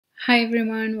Hi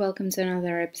everyone, welcome to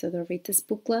another episode of Rita's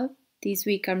Book Club. This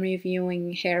week I'm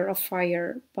reviewing Heir of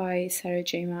Fire by Sarah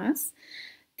J. Maas.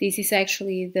 This is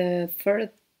actually the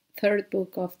third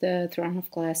book of the Throne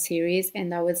of Glass series,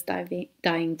 and I was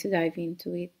dying to dive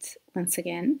into it once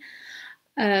again.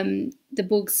 The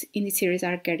books in the series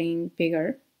are getting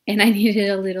bigger, and I needed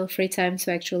a little free time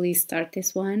to actually start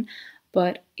this one,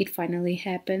 but it finally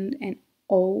happened, and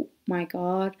oh my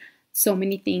god, so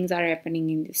many things are happening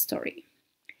in this story.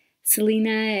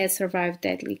 Selena has survived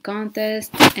deadly contests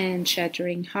and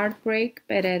shattering heartbreak,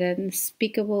 but at an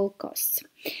unspeakable cost.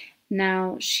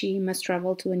 Now she must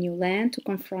travel to a new land to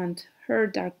confront her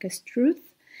darkest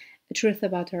truth, a truth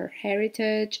about her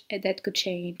heritage that could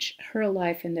change her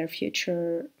life and their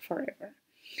future forever.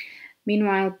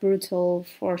 Meanwhile, brutal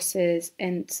forces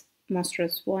and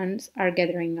monstrous ones are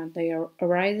gathering on the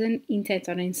horizon, intent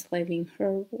on enslaving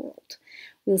her world.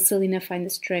 Will Selena find the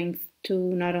strength to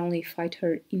not only fight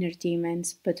her inner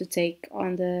demons, but to take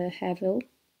on the evil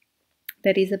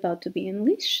that is about to be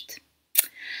unleashed?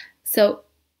 So,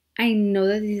 I know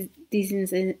that this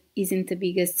isn't the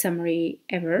biggest summary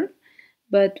ever,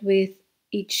 but with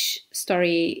each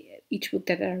story, each book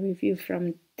that I review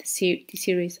from the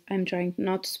series, I'm trying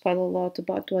not to spoil a lot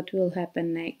about what will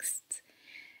happen next.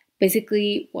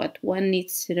 Basically, what one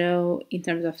needs to know in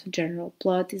terms of the general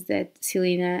plot is that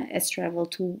Selena has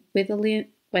traveled to Weatherlin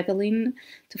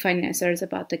to find answers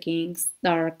about the king's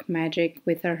dark magic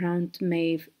with her aunt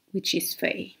Maeve, which is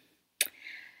Fae,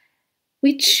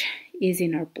 which is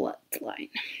in her bloodline.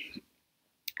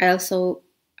 I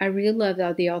really love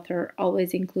how the author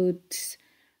always includes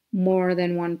more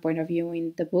than one point of view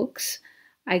in the books.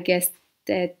 I guess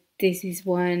that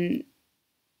in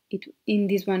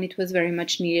this one it was very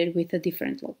much needed with the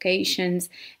different locations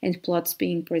and plots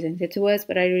being presented to us,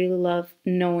 but I really love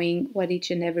knowing what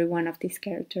each and every one of these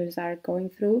characters are going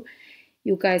through.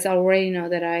 You guys already know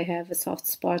that I have a soft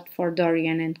spot for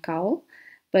Dorian and Cal,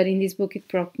 but in this book it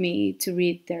brought me to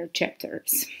read their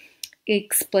chapters,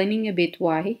 explaining a bit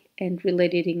why and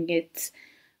relating it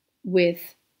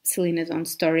with Selena's own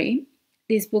story.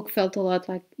 This book felt a lot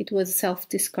like it was a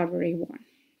self-discovery one,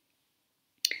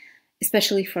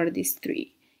 especially for these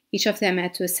three. Each of them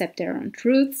had to accept their own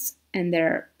truths and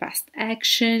their past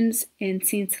actions, and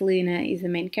since Selena is the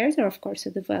main character, of course,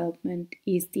 the development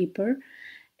is deeper,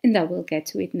 and I will get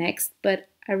to it next, but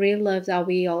I really loved how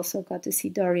we also got to see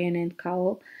Dorian and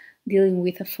Cal dealing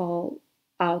with the fall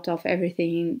out of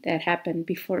everything that happened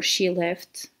before she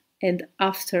left and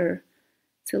after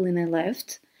Selena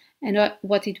left, and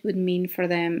what it would mean for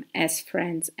them as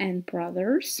friends and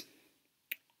brothers.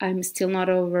 I'm still not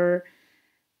over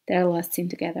their last scene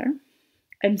together.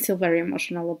 I'm still very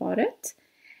emotional about it.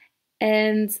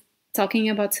 And talking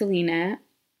about Selena,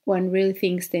 one really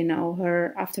thinks they know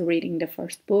her after reading the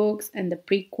first books and the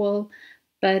prequel,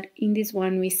 but in this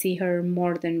one we see her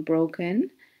more than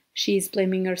broken. She is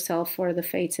blaming herself for the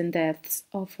fates and deaths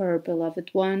of her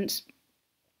beloved ones,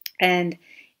 and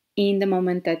in the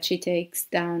moment that she takes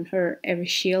down her every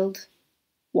shield,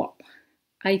 wow.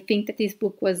 I think that this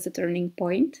book was the turning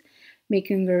point,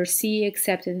 making her see,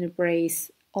 accept, and embrace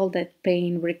all that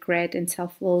pain, regret, and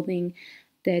self-loathing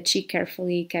that she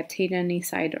carefully kept hidden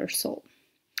inside her soul.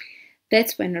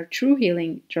 That's when her true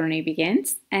healing journey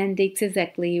begins, and it's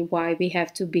exactly why we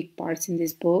have two big parts in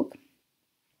this book.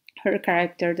 Her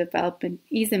character development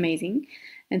is amazing,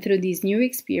 and through these new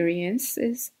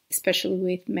experiences, especially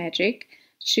with magic,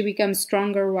 she becomes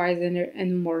stronger, wiser,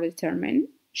 and more determined.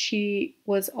 She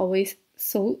was always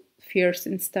so fierce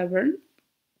and stubborn,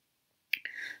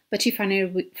 but she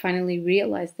finally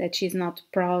realized that she's not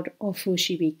proud of who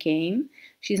she became.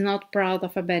 She's not proud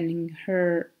of abandoning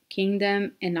her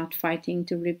kingdom and not fighting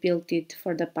to rebuild it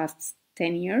for the past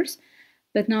 10 years.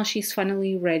 But now she's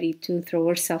finally ready to throw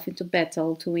herself into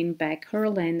battle to win back her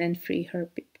land and free her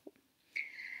people.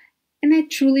 And I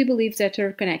truly believe that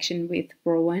her connection with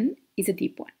Rowan is a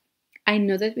deep one. I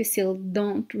know that we still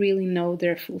don't really know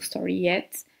their full story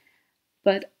yet,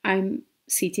 but I'm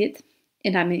seated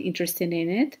and I'm interested in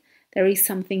it. There is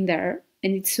something there,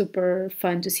 and it's super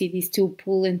fun to see these two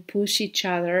pull and push each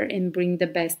other and bring the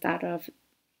best out of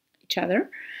each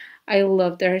other. I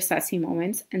love their sassy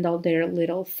moments and all their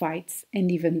little fights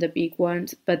and even the big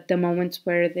ones, but the moments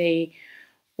where they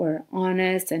were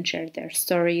honest and shared their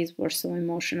stories were so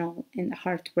emotional and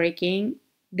heartbreaking.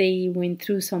 They went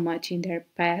through so much in their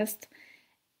past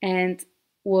and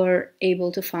were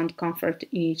able to find comfort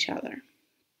in each other.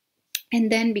 And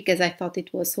then, because I thought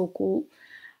it was so cool,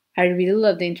 I really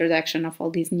love the introduction of all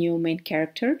these new main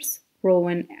characters,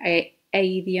 Rowan,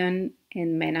 Aedion,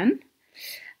 and Menon.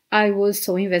 I was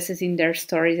so invested in their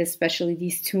stories, especially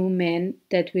these two men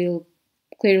that will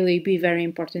clearly be very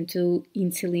important to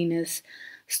in Selena's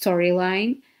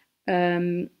storyline.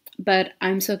 But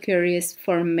I'm so curious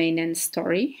for Mainan's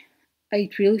story.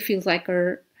 It really feels like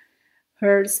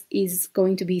hers is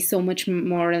going to be so much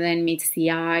more than meets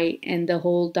the eye and the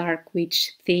whole dark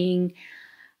witch thing.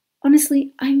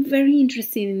 Honestly, I'm very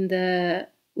interested in the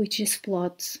witch's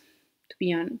plot, to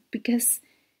be honest, because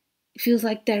it feels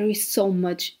like there is so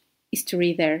much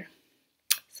history there.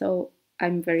 So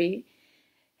I'm very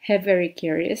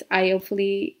curious.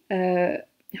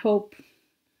 Hope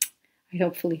I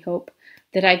hopefully hope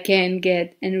that I can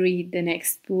get and read the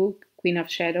next book, Queen of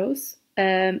Shadows,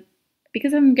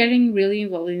 because I'm getting really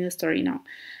involved in the story now,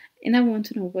 and I want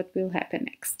to know what will happen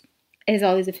next. As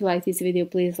always, if you like this video,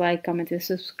 please like, comment, and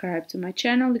subscribe to my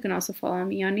channel. You can also follow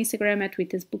me on Instagram at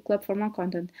Rita's Book Club for more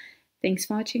content. Thanks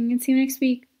for watching and see you next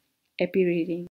week. Happy reading!